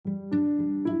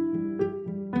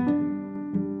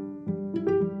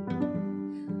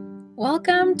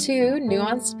Welcome to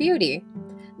Nuanced Beauty.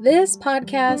 This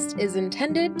podcast is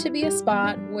intended to be a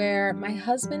spot where my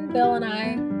husband Bill and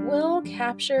I will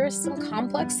capture some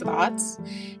complex thoughts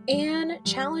and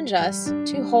challenge us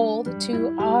to hold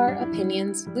to our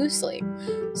opinions loosely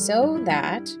so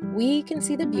that we can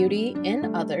see the beauty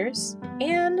in others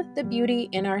and the beauty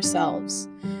in ourselves.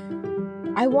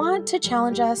 I want to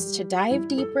challenge us to dive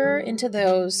deeper into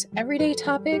those everyday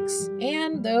topics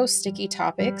and those sticky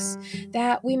topics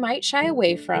that we might shy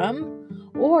away from,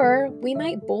 or we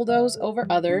might bulldoze over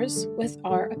others with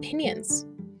our opinions.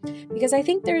 Because I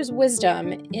think there's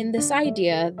wisdom in this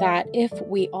idea that if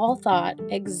we all thought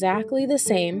exactly the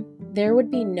same, there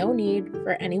would be no need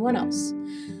for anyone else.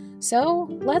 So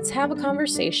let's have a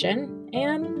conversation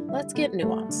and let's get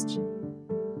nuanced.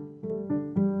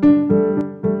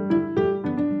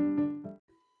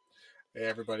 Hey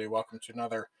everybody, welcome to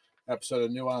another episode of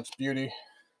Nuanced Beauty.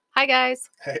 Hi guys.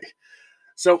 Hey.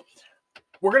 So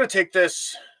we're going to take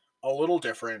this a little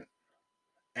different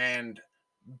and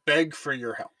beg for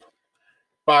your help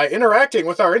by interacting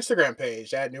with our Instagram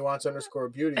page at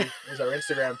nuance_beauty is our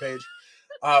Instagram page.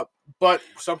 But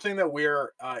something that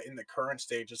we're in the current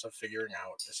stages of figuring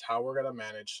out is how we're going to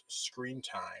manage screen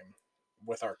time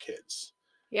with our kids.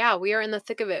 Yeah, we are in the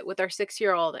thick of it with our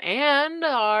 6-year-old and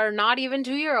our not even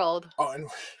 2-year-old. Oh, and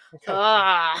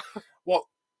well,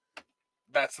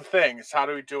 that's the thing. Is how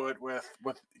do we do it with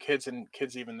kids and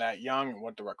kids even that young, and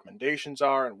what the recommendations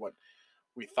are, and what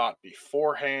we thought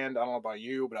beforehand. I don't know about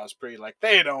you, but I was pretty like,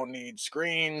 they don't need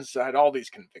screens. I had all these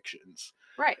convictions.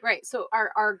 Right. So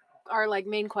our like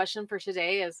main question for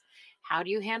today is, how do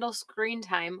you handle screen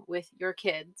time with your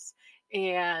kids?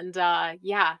 And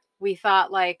we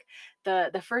thought like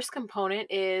the first component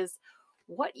is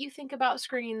what you think about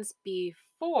screens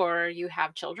before you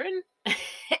have children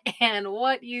and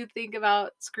what you think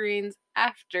about screens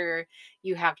after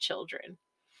you have children,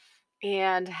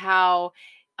 and how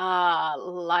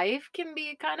life can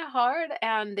be kind of hard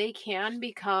and they can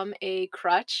become a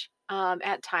crutch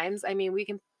at times. I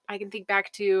mean, I can think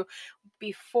back to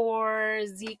before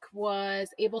Zeke was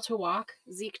able to walk.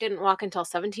 Zeke didn't walk until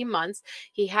 17 months.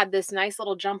 He had this nice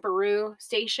little jumperoo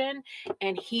station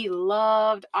and he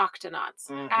loved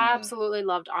Octonauts. Absolutely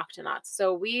loved Octonauts.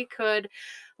 So we could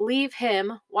leave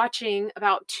him watching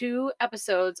about 2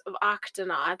 episodes of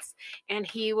Octonauts and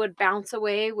he would bounce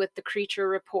away with the Creature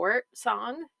Report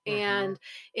song. And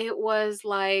it was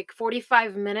like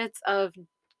 45 minutes of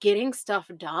getting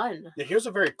stuff done. Yeah, he was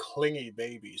a very clingy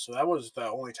baby, so that was the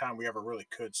only time we ever really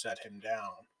could set him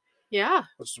down. Yeah.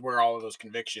 Which is where all of those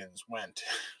convictions went.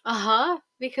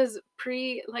 Because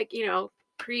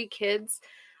pre-kids,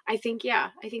 I think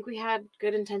we had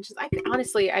good intentions. I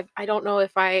don't know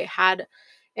if I had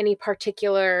any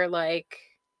particular like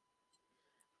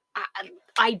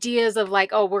ideas of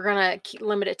like, oh, we're gonna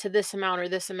limit it to this amount or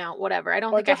this amount, whatever. I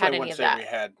don't think I had any of that. We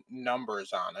had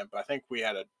numbers on it, but I think we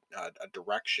had a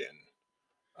direction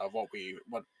of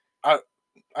I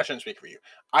shouldn't speak for you.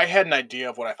 I had an idea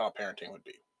of what I thought parenting would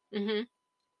be, and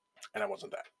it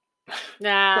wasn't that.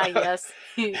 Yes.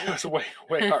 It was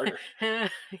way harder.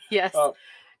 Yes.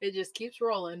 It just keeps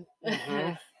rolling.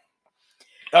 And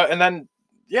then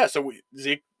so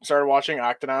Zeke started watching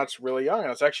Octonauts really young, and I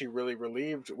was actually really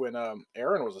relieved when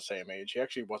Aaron was the same age. He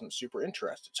actually wasn't super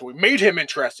interested, so we made him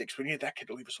interested because we needed that kid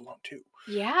to leave us alone too.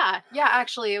 Yeah.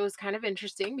 Actually, it was kind of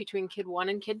interesting between kid 1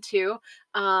 and kid 2.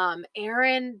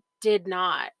 Aaron did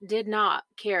not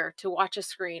care to watch a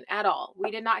screen at all.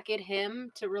 We did not get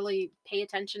him to really pay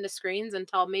attention to screens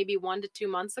until maybe 1 to 2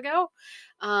 months ago.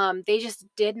 They just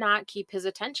did not keep his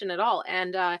attention at all.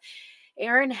 And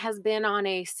Aaron has been on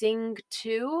a Sing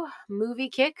 2 movie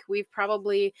kick. We've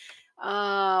probably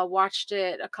watched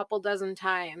it a couple dozen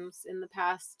times in the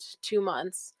past 2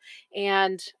 months.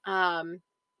 And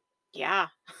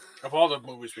of all the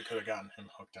movies we could have gotten him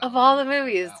hooked on. Of all the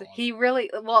movies, he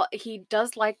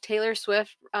does like Taylor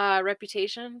Swift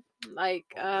Reputation, like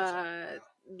that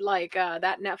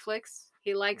Netflix.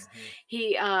 He likes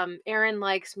Aaron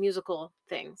likes musical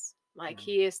things. Like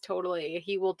he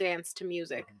will dance to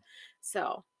music.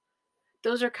 So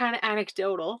those are kind of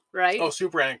anecdotal, right? Oh,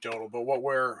 super anecdotal. But what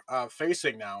we're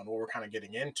facing now and what we're kind of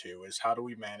getting into is how do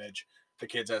we manage the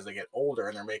kids as they get older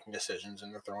and they're making decisions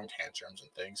and they're throwing tantrums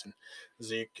and things. And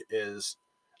Zeke is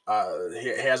he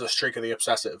has a streak of the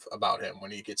obsessive about him.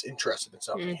 When he gets interested in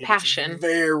something, he gets Passion.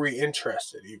 very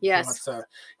interested. He Yes.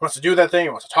 wants to do that thing. He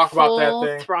wants to talk about that Full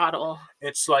thing. throttle.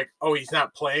 It's like, oh, he's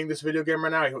not playing this video game right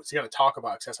now. He's going to talk about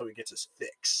it because that's how he gets his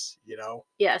fix. You know.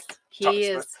 Yes, he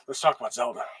is. Let's talk about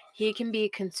Zelda. He can be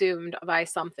consumed by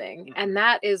something. Mhm. And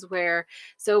that is where,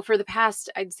 so for the past,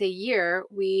 I'd say year,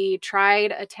 we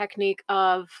tried a technique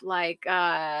of like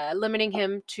limiting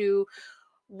him to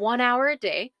 1 hour a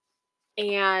day.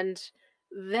 And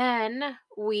then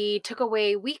we took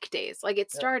away weekdays. Like it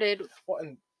Yeah. started Well,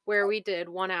 and where we did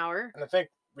 1 hour. I think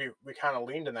we kind of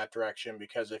leaned in that direction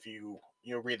because if you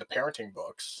read the parenting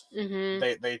books, Hmm.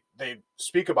 they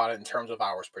speak about it in terms of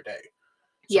hours per day.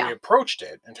 So Yeah. we approached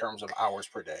it in terms of hours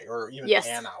per day, or even Yes.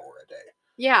 an hour a day.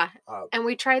 Yeah. Uh, And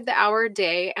we tried the hour a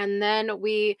day, and then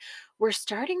we were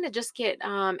starting to just get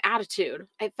attitude.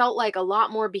 It felt like a lot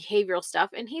more behavioral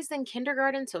stuff. And he's in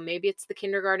kindergarten, so maybe it's the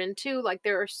kindergarten too. Like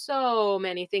there are so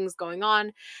many things going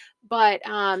on. But it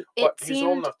but he's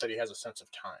old seemed, enough that he has a sense of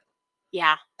time.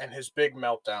 yeah. And his big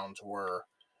meltdowns were,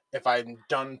 if I'm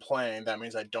done playing, that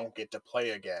means I don't get to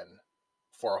play again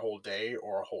for a whole day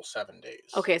or a whole 7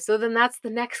 days. Okay, so then that's the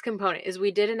next component is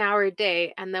we did an hour a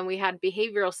day and then we had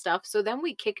behavioral stuff. So then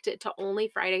we kicked it to only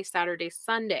Friday, Saturday,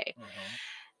 Sunday. Mhm.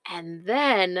 And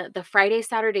then the Friday,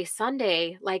 Saturday,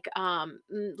 Sunday, like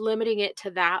limiting it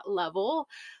to that level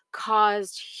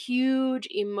caused huge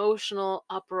emotional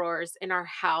uproars in our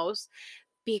house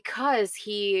because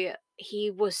he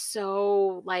was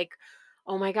so like,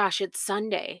 oh my gosh, it's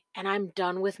Sunday and I'm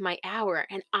done with my hour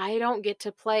and I don't get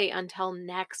to play until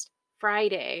next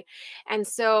Friday. And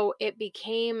so it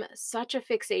became such a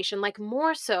fixation, like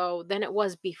more so than it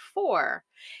was before.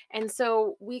 And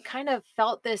so we kind of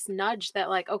felt this nudge that,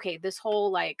 like, okay, this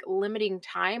whole like limiting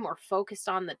time or focused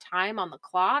on the time on the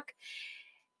clock,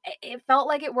 it felt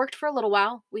like it worked for a little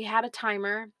while. We had a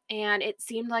timer and it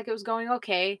seemed like it was going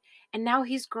okay. And now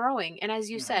he's growing. And as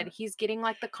you said, Mhm. he's getting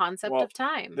like the concept Well, of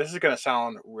time. this is going to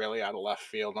sound really out of left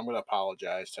field. I'm going to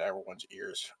apologize to everyone's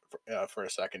ears for a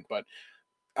second, but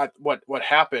what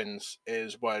happens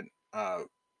is what uh,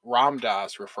 Ram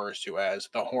Dass refers to as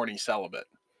the horny celibate,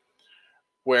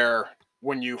 where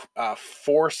when you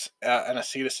force an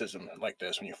asceticism like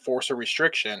this, when you force a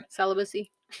restriction,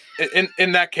 Celibacy.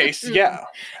 in that case, yeah,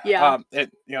 Yeah.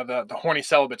 the horny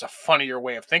celibate's a funnier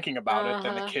way of thinking about it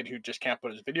than the Uh-huh. kid who just can't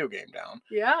put his video game down.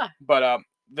 Yeah. But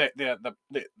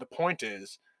the point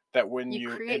is that when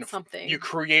You create something. you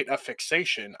create a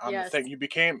fixation on the Yes. thing, you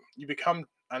become,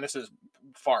 and this is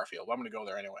far afield, but I'm going to go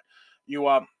there anyway.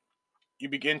 You you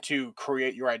begin to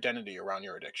create your identity around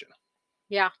your addiction.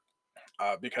 Yeah.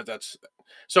 Because that's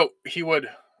so he would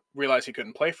realize he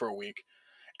couldn't play for a week,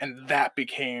 and that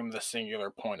became the singular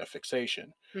point of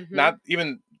fixation. Hmm. Not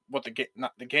even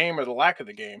not the game or the lack of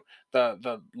the game.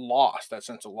 The loss, that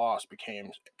sense of loss,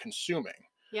 became consuming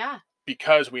Yeah.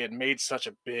 because we had made such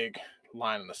a big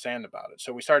line in the sand about it.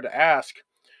 So we started to ask,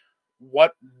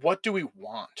 what do we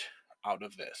want out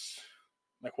of this?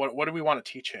 Like what do we want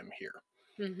to teach him here?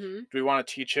 Hmm. Do we want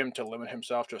to teach him to limit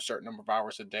himself to a certain number of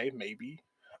hours a day? Maybe.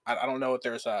 I don't know if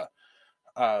there's a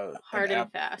an Hard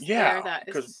and fast there. yeah, That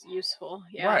because is useful.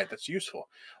 Yeah. right, that's useful.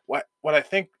 What I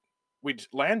think we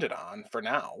landed on for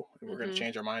now, and we're going to Hmm.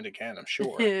 change our mind again, I'm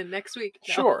sure. Next week.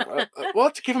 No. Sure. Well,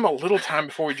 let's give him a little time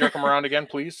before we jerk him around again,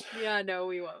 please. Yeah, no,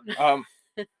 we won't. Um,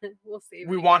 We'll save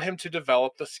we it want him to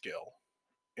develop the skill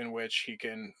in which he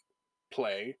can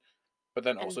play, but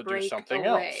then and also do break something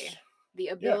away. else. The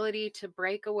Yeah, ability to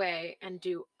break away and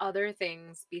do other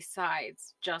things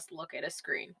besides just look at a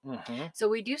screen. hmm So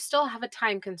we do still have a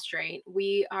time constraint.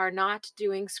 We are not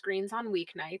doing screens on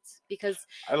weeknights because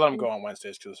I let him in go on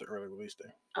Wednesdays because it's an early release day.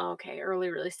 okay, early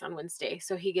release on Wednesday,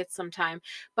 so he gets some time.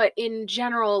 But in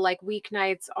general, like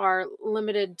weeknights are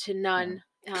limited to none.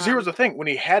 Because here was the thing: when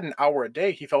he had an hour a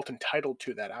day, he felt entitled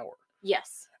to that hour.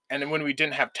 Yes. And then when we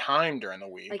didn't have time during the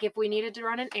Like week, if we needed to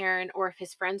run an errand or if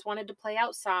his friends wanted to play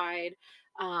outside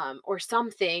or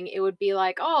something, it would be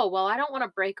like, oh, well, I don't want to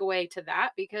break away to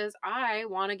that because I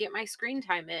want to get my screen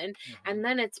time in. Mhm. And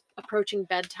then it's approaching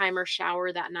bedtime or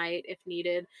shower that night if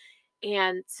needed.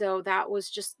 And so that was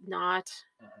just not,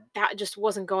 Mhm. that just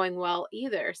wasn't going well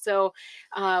either. So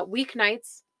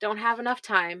weeknights don't have enough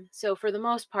time. So for the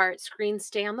most part, screens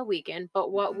stay on the weekend.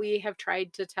 But what Mhm. we have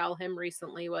tried to tell him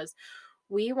recently was,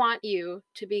 we want you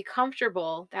to be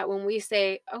comfortable that when we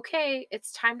say, okay,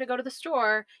 it's time to go to the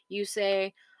store, you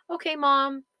say, okay,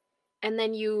 mom. And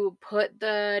then you put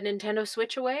the Nintendo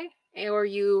Switch away or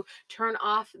you turn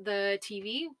off the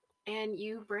TV and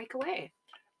you break away.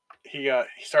 He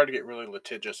started to get really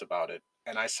litigious about it,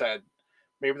 and I said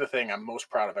maybe the thing I'm most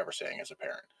proud of ever saying as a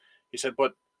parent. He said,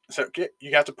 "But So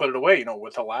you have to put it away,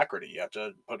 with alacrity. You have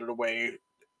to put it away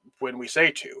when we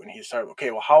say to. And he started,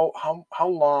 okay, well, how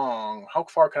long, how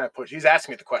far can I push? He's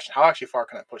asking me the question, how actually far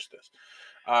can I push this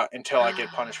until I get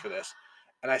punished for this?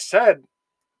 And I said,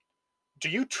 do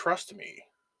you trust me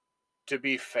to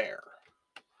be fair?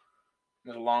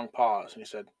 There's a long pause, and he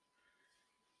said,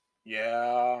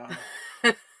 yeah.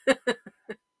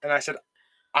 And I said,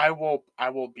 I will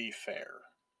be fair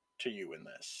to you in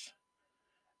this.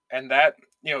 And that,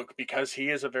 because he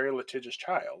is a very litigious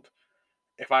child,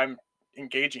 if I'm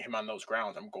engaging him on those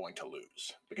grounds, I'm going to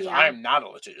lose because I Yeah. am not a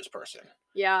litigious person.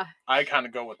 Yeah. I kind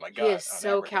of go with my He gut is on so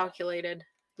everything. calculated.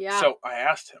 Yeah. So I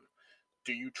asked him,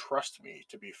 do you trust me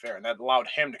to be fair? And that allowed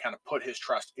him to kind of put his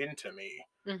trust into me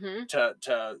Mm-hmm.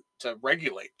 to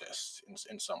regulate this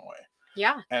in some way.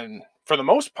 Yeah. And for the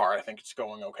most part, I think it's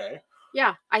going okay.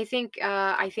 Yeah. I think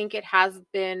it has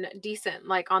been decent.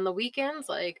 Like on the weekends,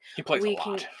 like He plays a we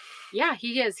can lot. yeah,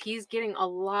 he is. He's getting a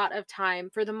lot of time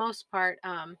for the most part.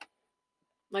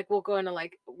 Like we'll go into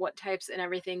like what types and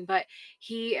everything, but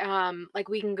he like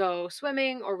we can go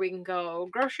swimming or we can go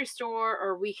grocery store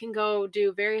or we can go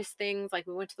do various things, like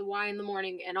we went to the Y in the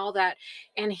morning and all that,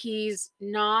 and he's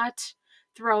not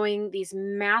throwing these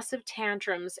massive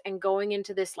tantrums and going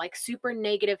into this like super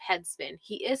negative headspin.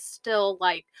 He is still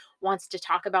like wants to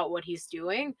talk about what he's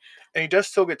doing. And he does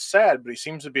still get sad, but he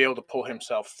seems to be able to pull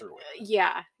himself through it.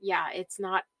 Yeah, it's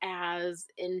not as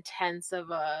intense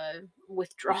of a Mhm.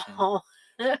 withdrawal.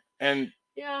 And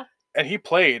Yeah, and he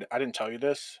played, I didn't tell you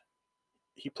this,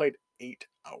 he played 8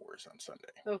 hours on Sunday.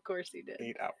 of course he did.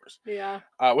 8 hours. Yeah.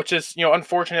 Which is,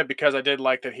 unfortunate because I did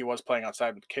like that he was playing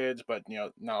outside with kids, but,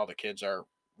 not all the kids are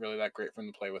really that great for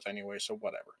him to play with anyway, so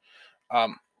whatever.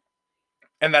 Um,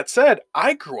 and that said,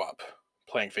 I grew up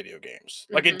playing video games,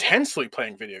 like Mhm. intensely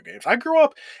playing video games. I grew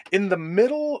up in the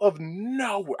middle of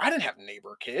nowhere. I didn't have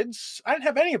neighbor kids. I didn't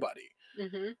have anybody.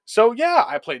 Mhm. So yeah,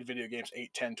 I played video games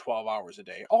 8, 10, 12 hours a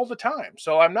day all the time.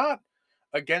 So I'm not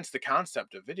against the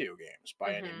concept of video games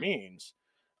by any Mhm. means.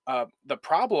 The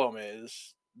problem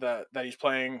is that he's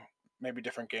playing maybe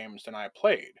different games than I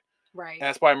played. Right. And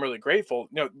that's why I'm really grateful.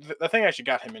 The thing actually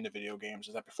got him into video games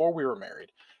is that before we were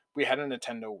married, we had a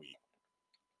Nintendo Wii.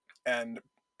 And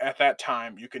at that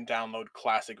time, you can download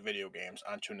classic video games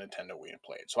onto a Nintendo Wii and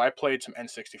play it. So I played some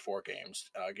N64 games,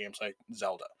 games like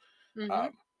Zelda. Mhm.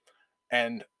 Um,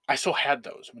 and I still had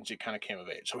those when she kind of came of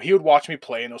age. So he would watch me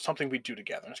play, and it was something we'd do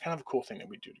together. It's kind of a cool thing that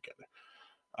we do together.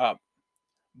 Um,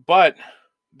 but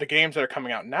the games that are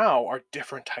coming out now are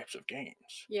different types of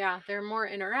games. Yeah, they're more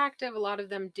interactive. A lot of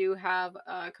them do have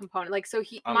a component. Like so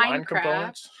he Online Minecraft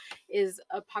components. is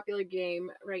a popular game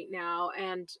right now,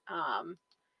 and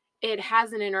it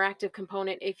has an interactive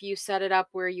component if you set it up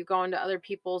where you go into other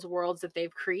people's worlds that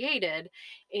they've created.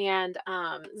 And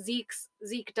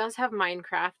Zeke does have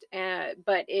Minecraft,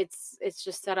 but it's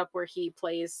just set up where he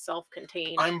plays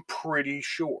self-contained. I'm pretty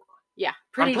sure. Yeah, I'm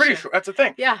pretty pretty sure. sure that's the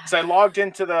thing. Yeah. Because I logged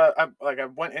into I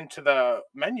went into the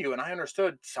menu and I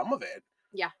understood some of it,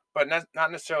 Yeah. but not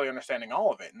necessarily understanding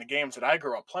all of it. And the games that I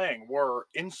grew up playing were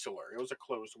insular. It was a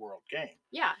closed world game.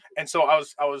 Yeah. And so I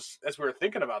was as we were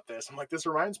thinking about this, I'm like, this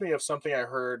reminds me of something I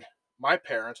heard my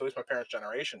parents, at least my parents'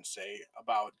 generation, say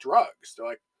about drugs. They're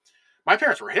like, my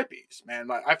parents were hippies, man.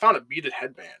 I found a beaded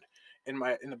headband in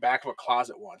the back of a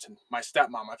closet once, and my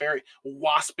stepmom, my very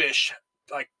waspish,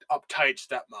 like uptight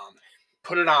stepmom,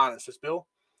 put it on and says, "Bill,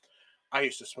 I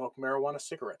used to smoke marijuana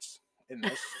cigarettes in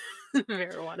this."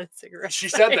 Marijuana cigarettes. She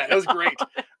said that. It was great.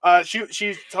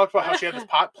 She talked about how she had this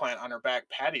pot plant on her back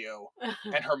patio,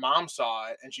 and her mom saw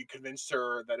it, and she convinced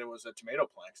her that it was a tomato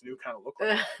plant. They do kind of look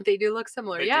like that. They do look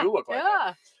similar. They Yeah. do look like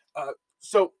that. Yeah.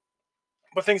 So,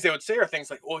 but things they would say are things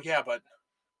like, "Well, yeah, but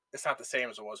it's not the same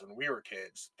as it was when we were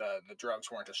kids. The drugs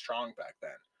weren't as strong back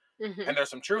then." Hmm. And there's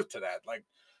some truth to that. Like,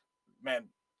 man,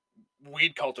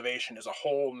 weed cultivation is a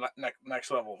whole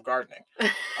next level of gardening.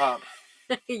 Um,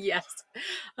 Yes.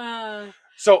 Uh,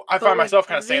 so I but find with myself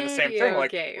kind of saying the same thing. video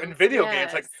Like in games, video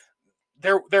games, like yes.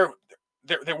 they're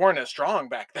they're they weren't as strong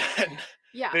back then.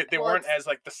 Yeah. They Well, weren't it's as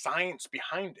like the science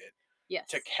behind it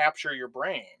to yes. capture your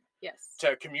brain Yes.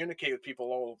 to communicate with people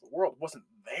all over the world wasn't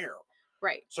there.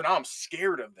 Right. So now I'm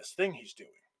scared of this thing he's doing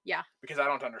Yeah. because I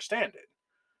don't understand it.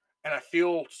 And I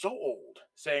feel so old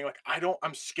saying like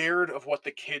I'm scared of what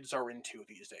the kids are into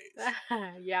these days.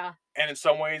 Yeah. And in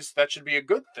some ways that should be a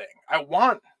good thing. I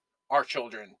want our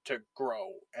children to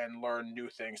grow and learn new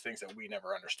things that we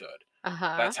never understood.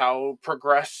 Uh-huh. That's how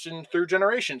progression through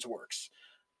generations works.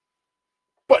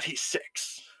 But he's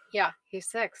 6. Yeah. He's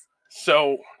 6.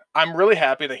 So I'm really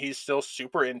happy that he's still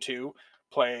super into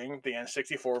playing the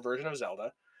N64 version of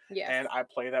Zelda. Yes. And I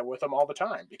play that with him all the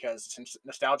time because it's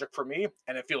nostalgic for me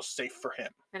and it feels safe for him.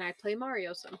 And I play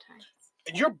Mario sometimes.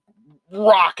 And you're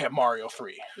rock at Mario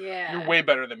 3. Yeah. You're way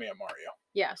better than me at Mario.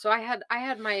 Yeah, so I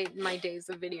had my days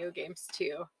of video games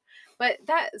too. But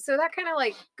that kind of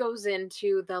like goes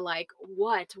into the like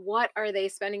what are they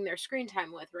spending their screen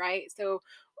time with, right? So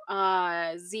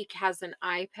Zeke has an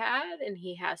iPad and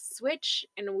he has Switch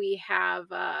and we have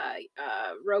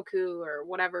Roku or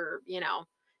whatever,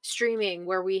 streaming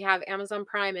where we have Amazon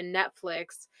Prime and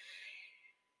Netflix.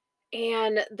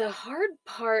 And the hard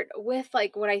part with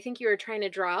like what I think you were trying to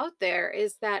draw out there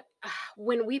is that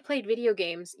when we played video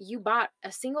games, you bought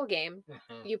a single game,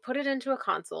 you put it into a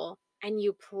console, and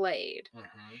you played.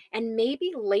 And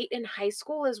maybe late in high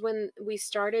school is when we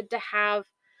started to have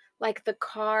like the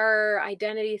car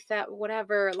identity theft,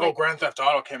 whatever. Oh, Like Grand Theft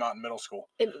Auto came out in middle school,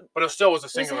 it but it still was a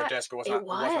was singular that disc. It was it not. It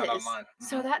was not was. online.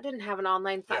 So that didn't have an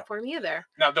online Yeah. platform either.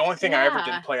 Now, the only thing I ever did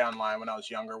Yeah. play online when I was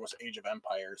younger was Age of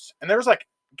Empires, and there was like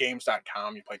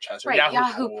Games.com. You play chess or Right,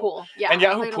 Yahoo Pool. Pool. Yeah, And I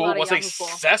Yahoo played a Pool lot of was a Yahoo Pool.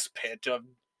 cesspit of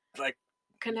like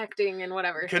Connecting and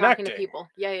whatever, talking to Connecting. people.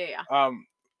 Yeah.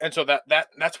 And so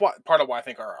that's what part of why I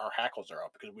think our hackles are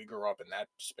up, because we grew up in that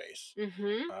space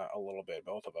Mm-hmm. a little bit,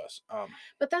 both of us.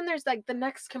 But then there's like the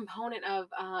next component of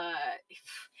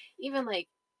even like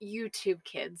YouTube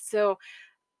kids. So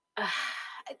uh,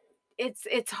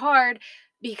 it's hard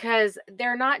because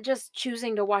they're not just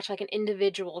choosing to watch like an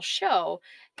individual show.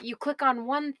 You click on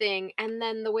one thing and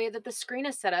then the way that the screen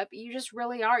is set up, you just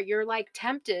really are. You're like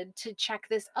tempted to check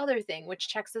this other thing, which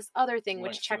checks this other thing,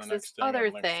 which Links to the checks next this thing and other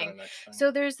links to the thing. next thing.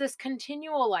 So there's this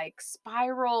continual like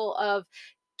spiral of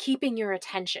keeping your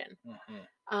attention.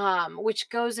 Which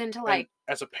goes into And like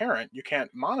as a parent, you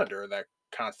can't monitor that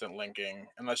constant linking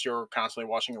unless you're constantly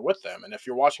watching it with them. And if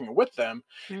you're watching it with them,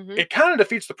 mhm. it kind of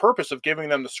defeats the purpose of giving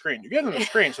them the screen. You give them the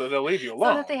screen so that they'll leave you so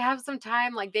alone. that they have some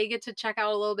time, like they get to check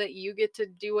out a little bit, you get to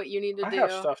do what you need to I do.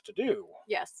 have stuff to do.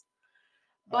 Yes.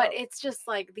 But Uh, it's just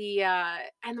like the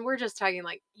and we're just talking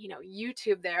like,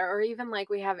 YouTube there, or even like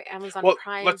we have Amazon well,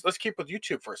 Prime. let's keep with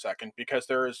YouTube for a second, because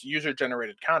there's user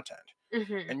generated content,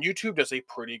 Mhm. and YouTube does a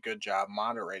pretty good job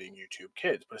moderating YouTube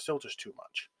Kids, but it's still just too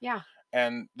much. Yeah.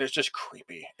 And there's just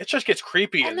creepy. It just gets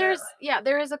creepy And in there's there.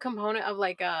 there is a component of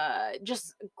like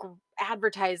just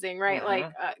advertising, right?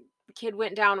 Like kid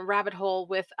went down a rabbit hole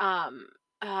with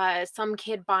some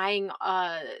kid buying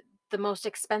the most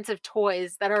expensive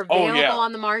toys that are Oh available yeah.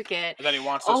 on the market, And then he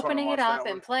wants this one and opening it wants that up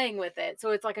one. and playing with it.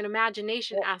 So it's like an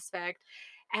imagination Well- aspect.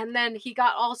 And then he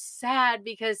got all sad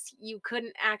because you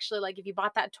couldn't actually, like, if you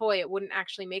bought that toy, it wouldn't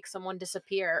actually make someone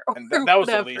disappear. Or And that was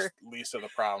the whatever. least of the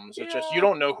problems. It's just you Yeah.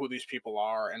 don't know who these people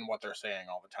are and what they're saying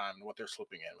all the time and what they're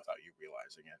slipping in without you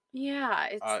realizing it.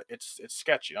 Yeah, It's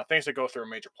sketchy. Now, things that go through a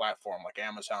major platform like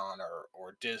Amazon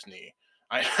or Disney,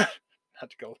 I had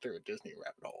to go through a Disney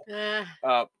rabbit hole.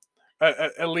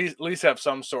 At least have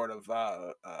some sort of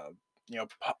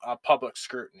public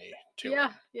scrutiny to yeah,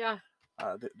 them. yeah.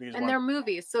 These And they're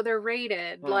movies, so they're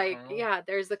rated. Like, Mhm. yeah,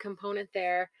 there's the component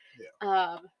there.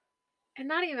 Yeah. And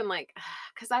not even like,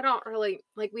 because I don't really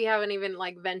like, we haven't even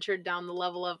like ventured down the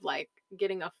level of like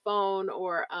getting a phone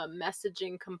or a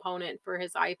messaging component for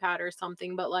his iPad or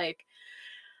something. But like,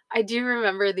 I do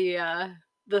remember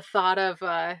the thought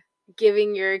of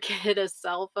giving your kid a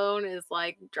cell phone is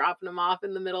like dropping them off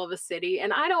in the middle of a city.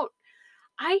 And I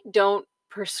don't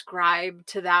prescribe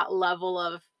to that level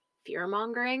of fear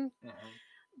mongering.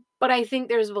 But I think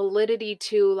there's validity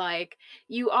to like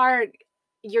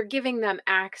you're giving them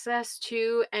access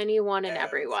to anyone and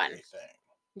everyone. Everything.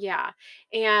 Yeah.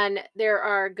 And there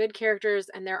are good characters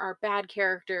and there are bad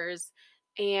characters,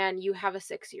 and you have a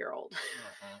 6-year-old.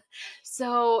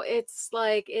 So it's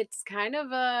like it's kind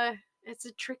of it's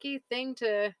a tricky thing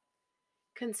to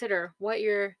consider what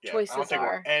your Yeah, I don't choices think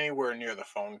are. we're anywhere near the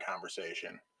phone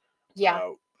conversation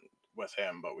Yeah. with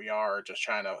him, but we are just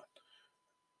trying to.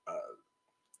 Uh,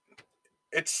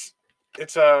 it's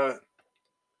it's a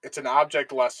it's an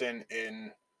object lesson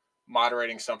in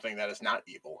moderating something that is not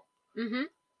evil, Mhm.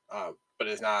 but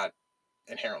is not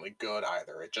inherently good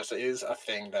either. It just is a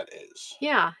thing that is.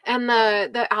 Yeah, and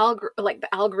the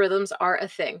algorithms are a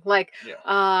thing. Like,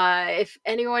 Yeah. if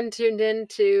anyone tuned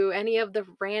into any of the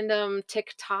random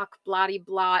TikTok bloody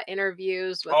blah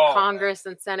interviews with Oh, man. Congress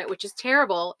and Senate, which is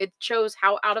terrible, it shows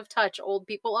how out of touch old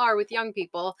people are with young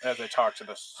people. As they talk to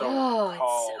the It's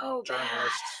so-called so bad,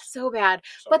 journalists. so bad.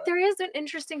 So But bad. there is an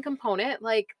interesting component,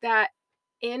 like that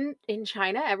in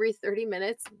China, every 30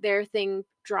 minutes, their thing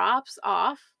drops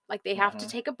off. Like they have to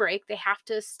take a break, they have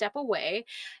to step away,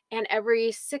 and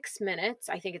every 6 minutes,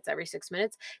 I think it's every 6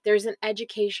 minutes, there's an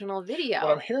educational What I'm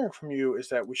video. hearing from you is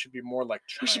that we should be more like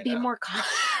We should be China. more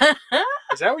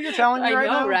Is that what you're telling me I right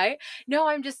know, now? right? No,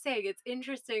 I'm just saying it's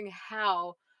interesting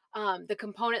how the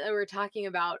component that we're talking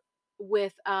about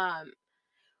with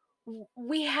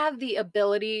we have the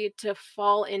ability to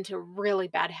fall into really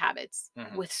bad habits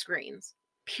Hmm. with screens.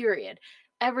 Period.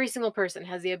 Every single person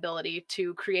has the ability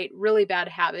to create really bad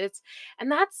habits,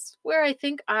 and that's where I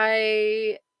think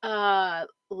I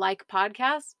like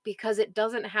podcasts because it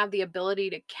doesn't have the ability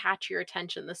to catch your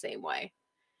attention the same way.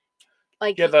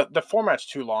 Like Yeah, the format's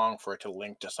too long for it to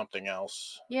link to something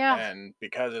else, yeah, and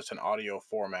because it's an audio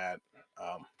format,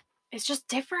 um, it's just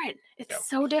different. It's yeah.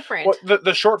 so Well, different.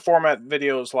 the short format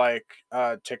videos like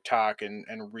TikTok and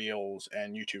Reels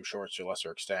and YouTube Shorts to a lesser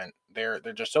extent, they're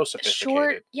just so Short,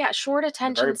 sophisticated. yeah, short They're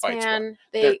very attention bite span. span.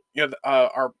 They're, They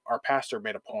our pastor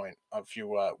made a point a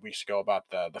few weeks ago about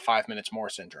the 5 minutes more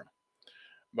syndrome.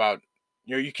 About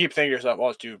you keep thinking to yourself, well,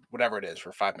 let's do whatever it is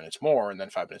for 5 minutes more, and then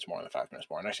 5 minutes more, and then 5 minutes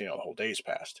more. And next thing you know, the whole day's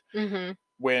passed. mhm.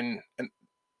 When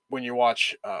when you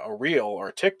watch a reel or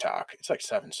a TikTok, it's like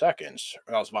 7 seconds.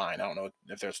 That was Vine. I don't know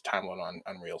if there's a time limit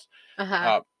on reels. Uh-huh.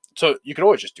 Uh, so you could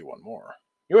always just do one more.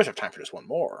 You always have time for just one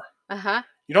more. Uh-huh.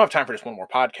 You don't have time for just one more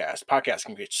podcast. Podcasts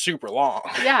can get super long.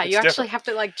 Yeah, you It's actually different. have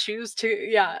to like choose to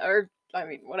yeah, or I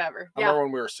mean, whatever. I Yeah. remember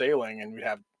when we were sailing and we'd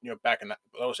have, back in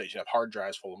those days, you'd have hard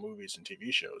drives full of movies and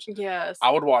TV shows. Yes. I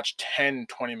would watch 10,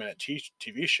 20-minute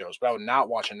TV shows, but I would not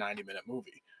watch a 90-minute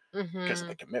movie because of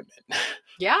the Mhm. commitment.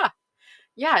 Yeah.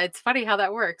 Yeah, it's funny how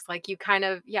that works. Like you kind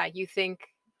of yeah, you think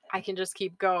I can just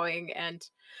keep going and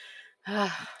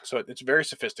So it's very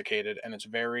sophisticated and it's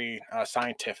very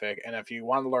scientific. And if you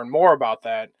want to learn more about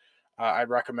that, I'd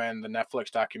recommend the Netflix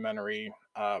documentary,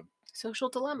 social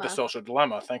The dilemma. Social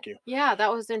Dilemma. Thank you. Yeah,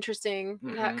 that was interesting.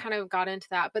 That Hmm. kind of got into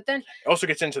that. But then It also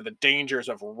gets into the dangers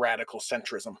of radical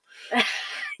centrism.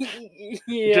 He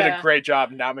did a yeah, great job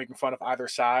not making fun of either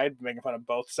side, making fun of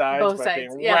both sides, both but sides.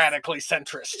 being Yes. radically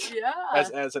centrist Yeah.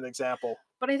 as an example.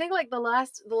 But I think like the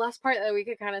last part that we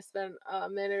could kind of spend a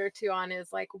minute or two on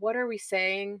is like what are we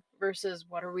saying versus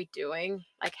what are we doing?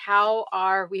 Like how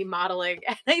are we modeling?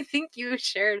 And I think you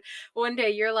shared one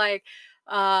day you're like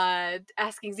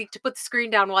asking Zeke to put the screen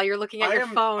down while you're looking at your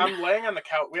phone. I'm laying on the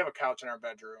couch. We have a couch in our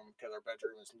bedroom because our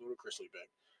bedroom is ludicrously big.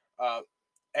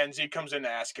 And Z comes in to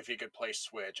ask if he could play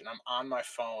Switch, and I'm on my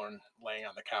phone laying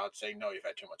on the couch saying, "No, you've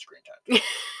had too much screen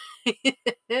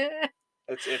time."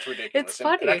 It's It's ridiculous, and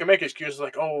I funny. can make excuses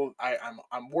like, "Oh,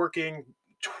 I'm working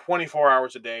 24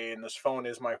 hours a day, and this phone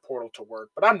is my portal to work,"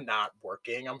 but I'm not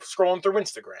working. I'm scrolling through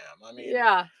Instagram. I mean,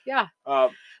 Yeah, yeah. uh,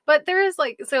 But there is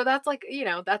like so that's like,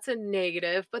 that's a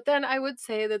negative. But then I would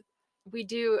say that we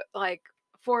do like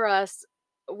for us,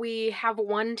 we have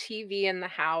one TV in the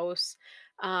house,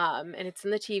 and it's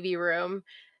in the TV room.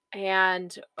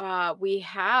 And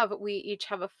we each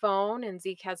have a phone, and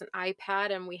Zeke has an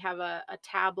iPad, and we have a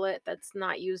tablet that's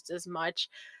not used as much.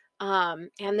 And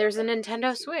yeah, there's a that makes Nintendo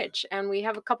sense too. Switch, and we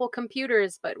have a couple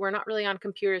computers, but we're not really on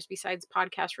computers besides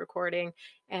podcast recording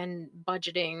and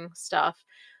budgeting stuff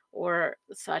or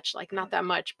such, like not that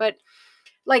much. But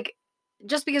like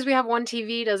just because we have one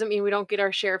TV doesn't mean we don't get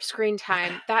our share of screen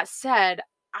time. That said,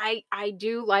 I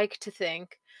do like to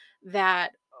think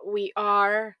that we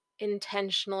are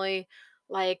intentionally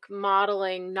like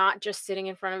modeling not just sitting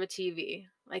in front of a TV.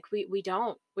 Like we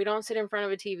don't sit in front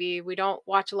of a TV. We don't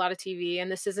watch a lot of TV,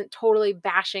 and this isn't totally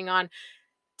bashing on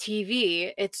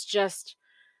TV. It's just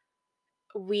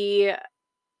we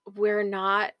we're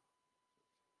not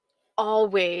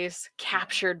always Mhm.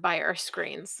 captured by our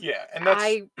screens. Yeah, and that's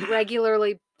I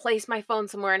regularly place my phone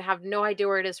somewhere and have no idea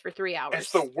where it is for 3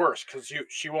 it's the hours. worst because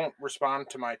she won't respond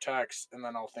to my text, and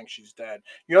then I'll think she's dead.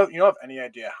 You don't have any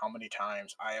idea how many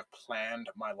times I have planned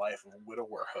my life of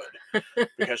widowerhood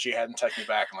because she hadn't texted me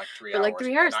back in like three For like hours, 3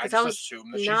 and hours I because I just was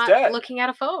assume that she's not dead looking at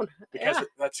a phone. because Yeah.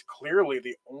 that's clearly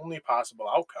the only possible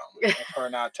outcome of her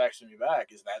not texting me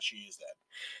back is that she is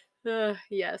dead.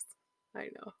 Yes, I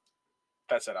know.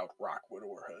 That's it. Out rock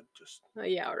widowerhood. Just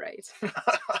Yeah, right.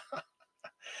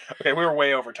 okay. We were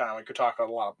way over time. We could talk a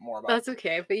lot more about That's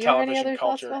okay, but you have any television other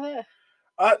thoughts culture. about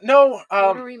it? No.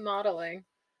 What are we modeling?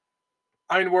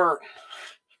 I mean, we're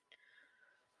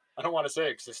I don't want to say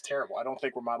it because it's terrible. I don't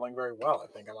think we're modeling very well. I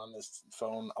think I'm on this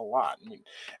phone a lot. I mean,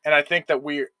 and I think that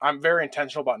I'm very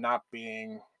intentional about not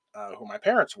being who my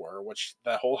parents were, which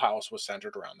the whole house was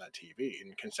centered around that TV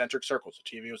in concentric circles.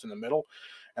 The TV was in the middle,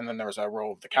 and then there was a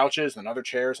row of the couches and other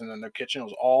chairs, and then the kitchen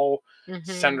was all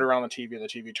centered Mhm. around the TV. The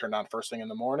TV turned on first thing in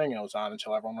the morning, and it was on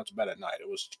until everyone went to bed at night. It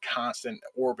was constant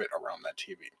orbit around that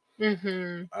TV.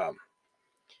 Mhm. Um,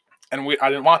 And I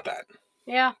didn't want that.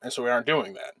 Yeah. And so we aren't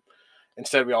doing that.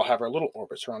 Instead, we all have our little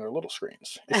orbits around our little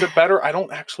screens. Is it better? I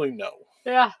don't actually know.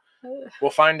 Yeah.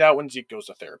 We'll find out when Zeke goes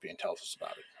to therapy and tells us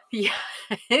about it. Yeah.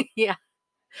 Yeah.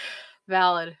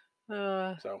 Valid.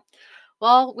 So,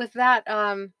 well, with that,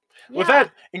 with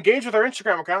that, engage with our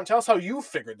Instagram account and tell us how you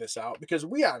figured this out, because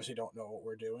we obviously don't know what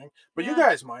we're doing, but you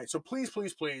guys might. So please,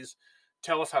 please, please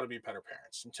tell us how to be better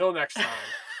parents. Until next time.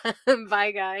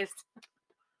 Bye, guys.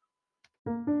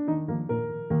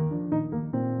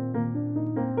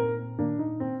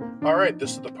 All right,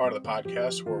 this is the part of the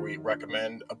podcast where we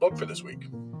recommend a book for this week.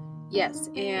 Yes,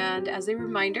 and as a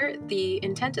reminder, the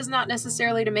intent is not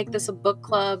necessarily to make this a book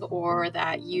club or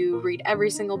that you read every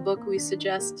single book we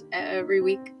suggest every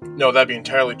week. No, that'd be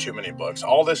entirely too many books.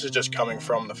 All this is just coming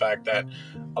from the fact that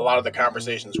a lot of the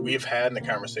conversations we've had and the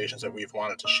conversations that we've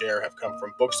wanted to share have come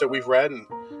from books that we've read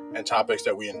and topics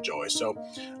that we enjoy. So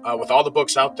with all the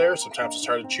books out there, sometimes it's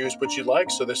hard to choose what you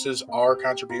like. So this is our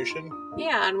contribution.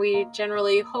 Yeah, and we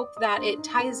generally hope that it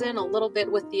ties in a little bit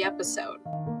with the episode.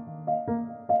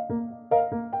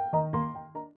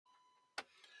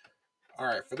 All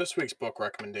right, for this week's book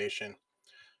recommendation,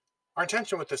 our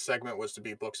intention with this segment was to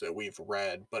be books that we've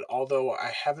read, but although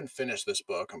I haven't finished this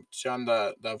book, it's on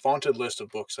the vaunted list of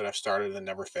books that I've started and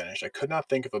never finished, I could not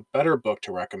think of a better book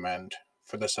to recommend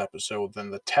for this episode than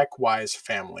The Tech-Wise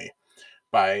Family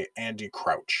by Andy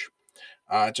Crouch.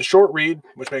 It's a short read,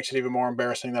 which makes it even more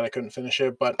embarrassing that I couldn't finish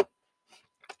it, but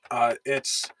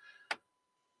it's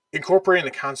incorporating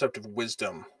the concept of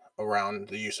wisdom around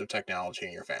the use of technology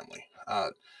in your family.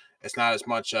 It's not as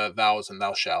much thous and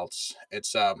thou shalts.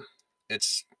 It's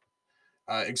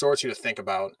exhorts you to think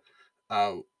about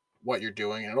what you're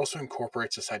doing, and it also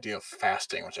incorporates this idea of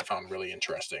fasting, which I found really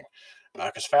interesting.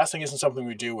 Because fasting isn't something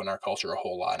we do in our culture a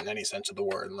whole lot in any sense of the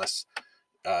word, unless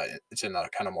it's in a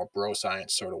kind of more bro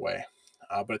science sort of way.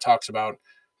 But it talks about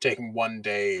taking one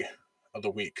day of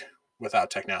the week without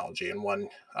technology and one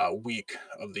week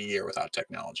of the year without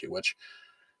technology, which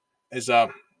is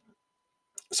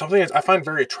something that I find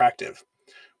very attractive,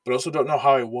 but also don't know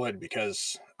how I would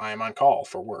because I am on call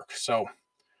for work. So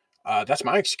that's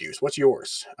my excuse. What's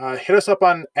yours? Hit us up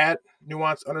on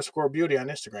 @nuance_beauty on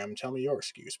Instagram and tell me your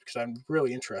excuse, because I'm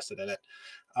really interested in it.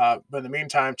 But in the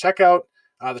meantime, check out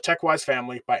The Tech-Wise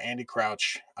Family by Andy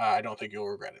Crouch. I don't think you'll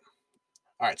regret it.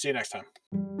 All right, see you next time.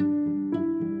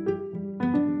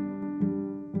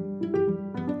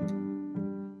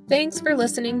 Thanks for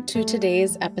listening to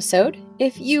today's episode.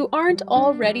 If you aren't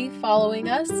already following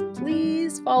us,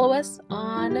 please follow us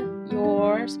on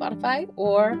your Spotify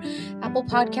or Apple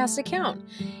Podcast account.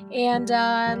 And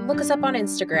look us up on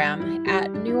Instagram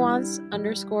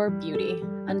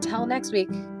 @nuance_beauty. Until next week.